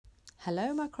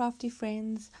Hello my crafty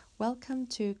friends, welcome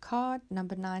to card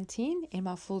number 19 in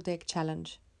my full deck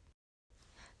challenge.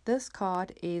 This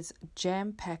card is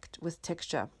jam-packed with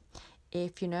texture.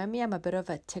 If you know me, I'm a bit of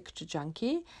a texture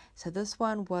junkie, so this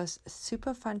one was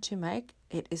super fun to make.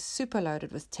 It is super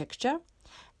loaded with texture,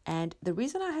 and the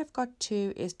reason I have got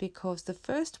two is because the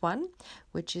first one,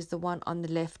 which is the one on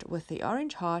the left with the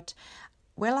orange heart,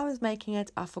 while I was making it,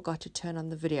 I forgot to turn on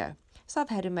the video, so I've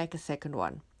had to make a second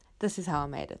one. This is how I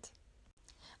made it.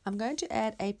 I'm going to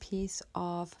add a piece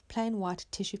of plain white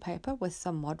tissue paper with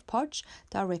some Mod Podge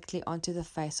directly onto the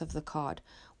face of the card.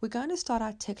 We're going to start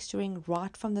our texturing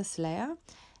right from this layer.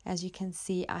 As you can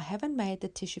see, I haven't made the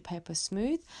tissue paper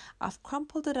smooth. I've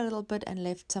crumpled it a little bit and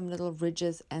left some little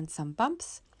ridges and some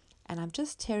bumps. And I'm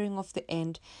just tearing off the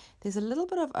end. There's a little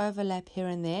bit of overlap here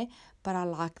and there, but I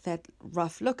like that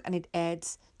rough look and it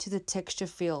adds to the texture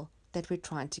feel that we're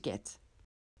trying to get.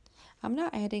 I'm now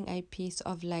adding a piece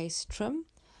of lace trim.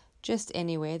 Just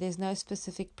anywhere, there's no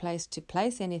specific place to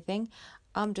place anything,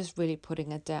 I'm just really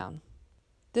putting it down.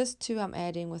 This too I'm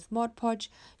adding with Mod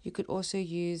Podge. You could also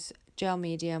use gel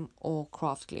medium or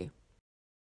craft glue.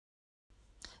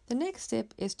 The next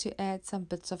step is to add some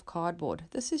bits of cardboard.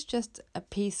 This is just a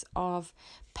piece of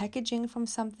packaging from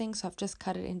something, so I've just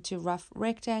cut it into rough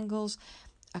rectangles,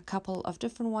 a couple of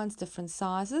different ones, different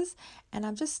sizes, and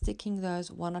I'm just sticking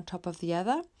those one on top of the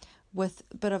other with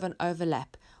a bit of an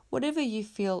overlap. Whatever you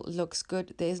feel looks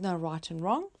good, there is no right and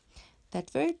wrong. That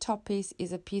very top piece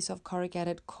is a piece of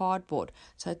corrugated cardboard,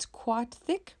 so it's quite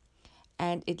thick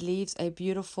and it leaves a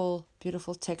beautiful,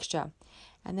 beautiful texture.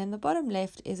 And then the bottom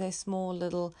left is a small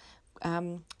little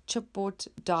chipboard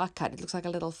die cut. It looks like a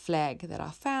little flag that I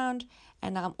found,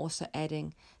 and I'm also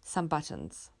adding some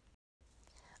buttons.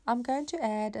 I'm going to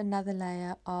add another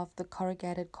layer of the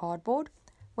corrugated cardboard.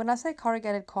 When I say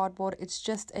corrugated cardboard, it's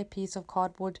just a piece of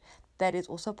cardboard that is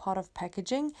also part of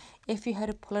packaging. If you had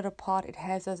to pull it apart, it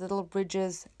has those little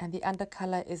ridges and the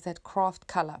undercolor is that craft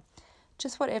color.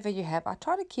 Just whatever you have. I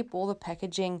try to keep all the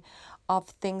packaging of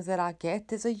things that I get.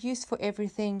 There's a use for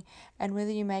everything, and whether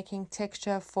you're making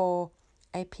texture for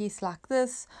a piece like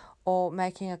this or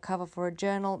making a cover for a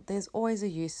journal, there's always a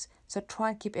use. So try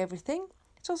and keep everything.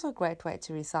 It's also a great way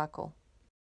to recycle.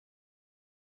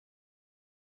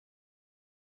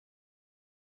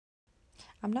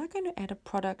 I'm now going to add a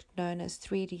product known as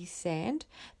 3D Sand.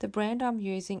 The brand I'm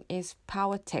using is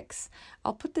PowerTex.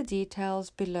 I'll put the details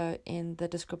below in the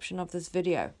description of this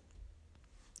video.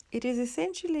 It is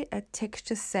essentially a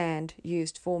texture sand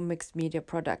used for mixed media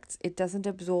products. It doesn't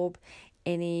absorb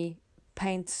any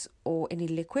paints or any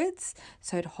liquids,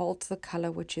 so it holds the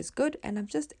color, which is good, and I'm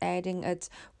just adding it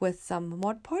with some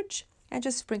Mod Podge and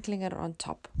just sprinkling it on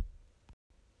top.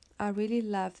 I really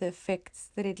love the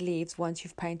effects that it leaves once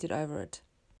you've painted over it.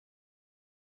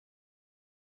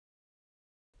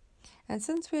 And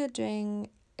since we're doing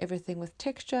everything with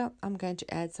texture, I'm going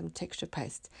to add some texture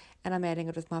paste, and I'm adding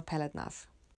it with my palette knife.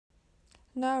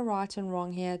 No right and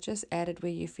wrong here, just add it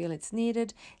where you feel it's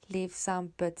needed. Leave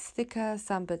some bits thicker,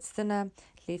 some bits thinner,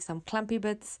 leave some clumpy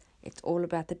bits. It's all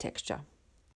about the texture.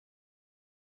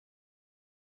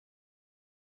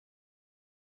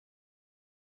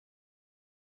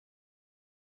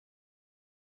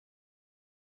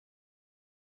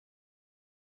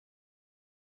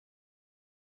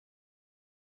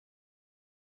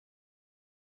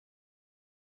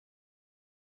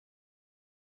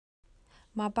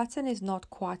 My button is not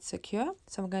quite secure,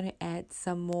 so I'm going to add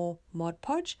some more Mod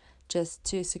Podge just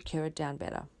to secure it down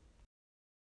better.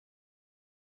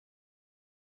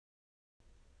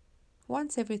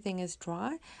 Once everything is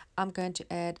dry, I'm going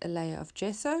to add a layer of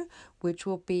gesso, which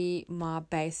will be my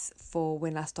base for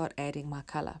when I start adding my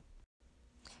color.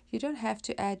 You don't have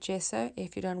to add gesso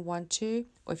if you don't want to,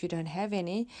 or if you don't have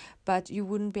any, but you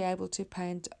wouldn't be able to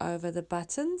paint over the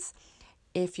buttons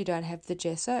if you don't have the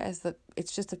gesso, as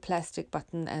it's just a plastic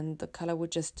button and the color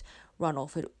would just run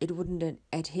off. It wouldn't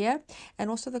adhere, and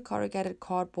also the corrugated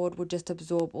cardboard would just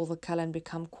absorb all the color and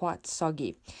become quite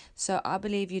soggy. So I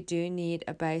believe you do need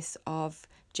a base of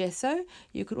gesso.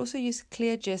 You could also use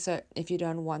clear gesso if you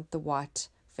don't want the white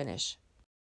finish.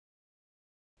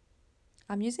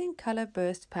 I'm using color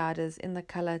burst powders in the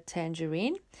color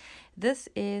Tangerine. This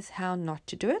is how not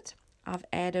to do it. I've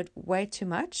added way too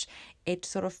much. It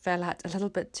sort of fell out a little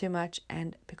bit too much,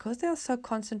 and because they are so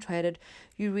concentrated,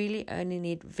 you really only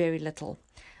need very little.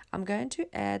 I'm going to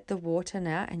add the water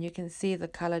now, and you can see the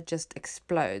color just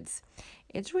explodes.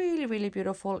 It's really, really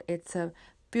beautiful. It's a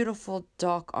beautiful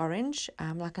dark orange.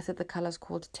 Like I said, the color is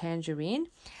called Tangerine,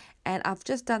 and I've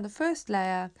just done the first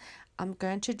layer. I'm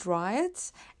going to dry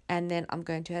it, and then I'm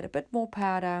going to add a bit more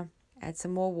powder, add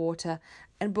some more water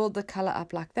and build the color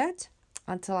up like that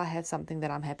until I have something that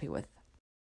I'm happy with.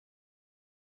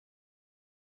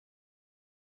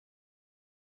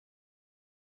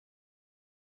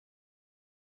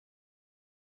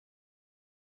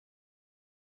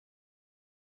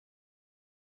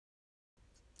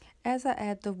 As I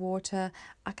add the water,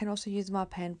 I can also use my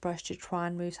paintbrush to try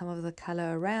and move some of the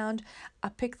color around. I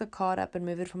pick the card up and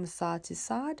move it from side to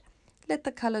side. Let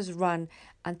the colors run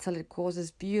until it causes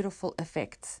beautiful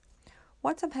effects.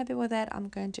 Once I'm happy with that, I'm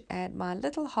going to add my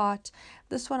little heart.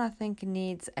 This one I think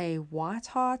needs a white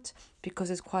heart because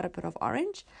there's quite a bit of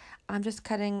orange. I'm just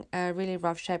cutting a really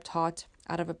rough shaped heart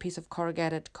out of a piece of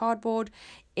corrugated cardboard.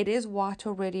 It is white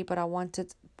already, but I want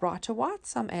it brighter white,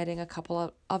 so I'm adding a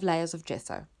couple of layers of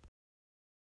gesso.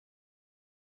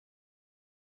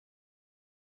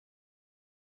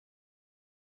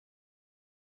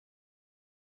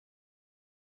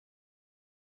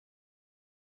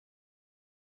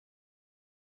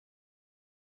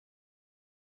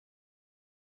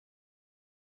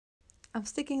 I'm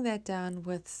sticking that down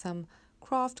with some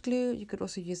craft glue. You could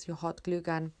also use your hot glue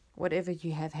gun, whatever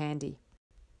you have handy.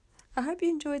 I hope you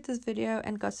enjoyed this video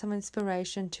and got some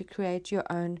inspiration to create your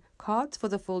own cards for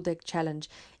the full deck challenge.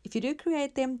 If you do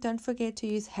create them, don't forget to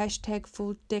use hashtag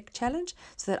full deck challenge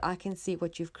so that I can see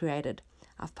what you've created.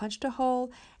 I've punched a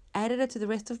hole, added it to the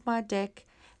rest of my deck.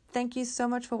 Thank you so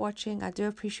much for watching. I do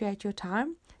appreciate your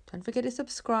time. Don't forget to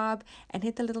subscribe and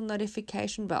hit the little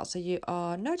notification bell so you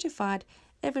are notified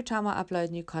every time I upload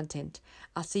new content.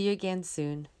 I'll see you again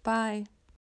soon. Bye.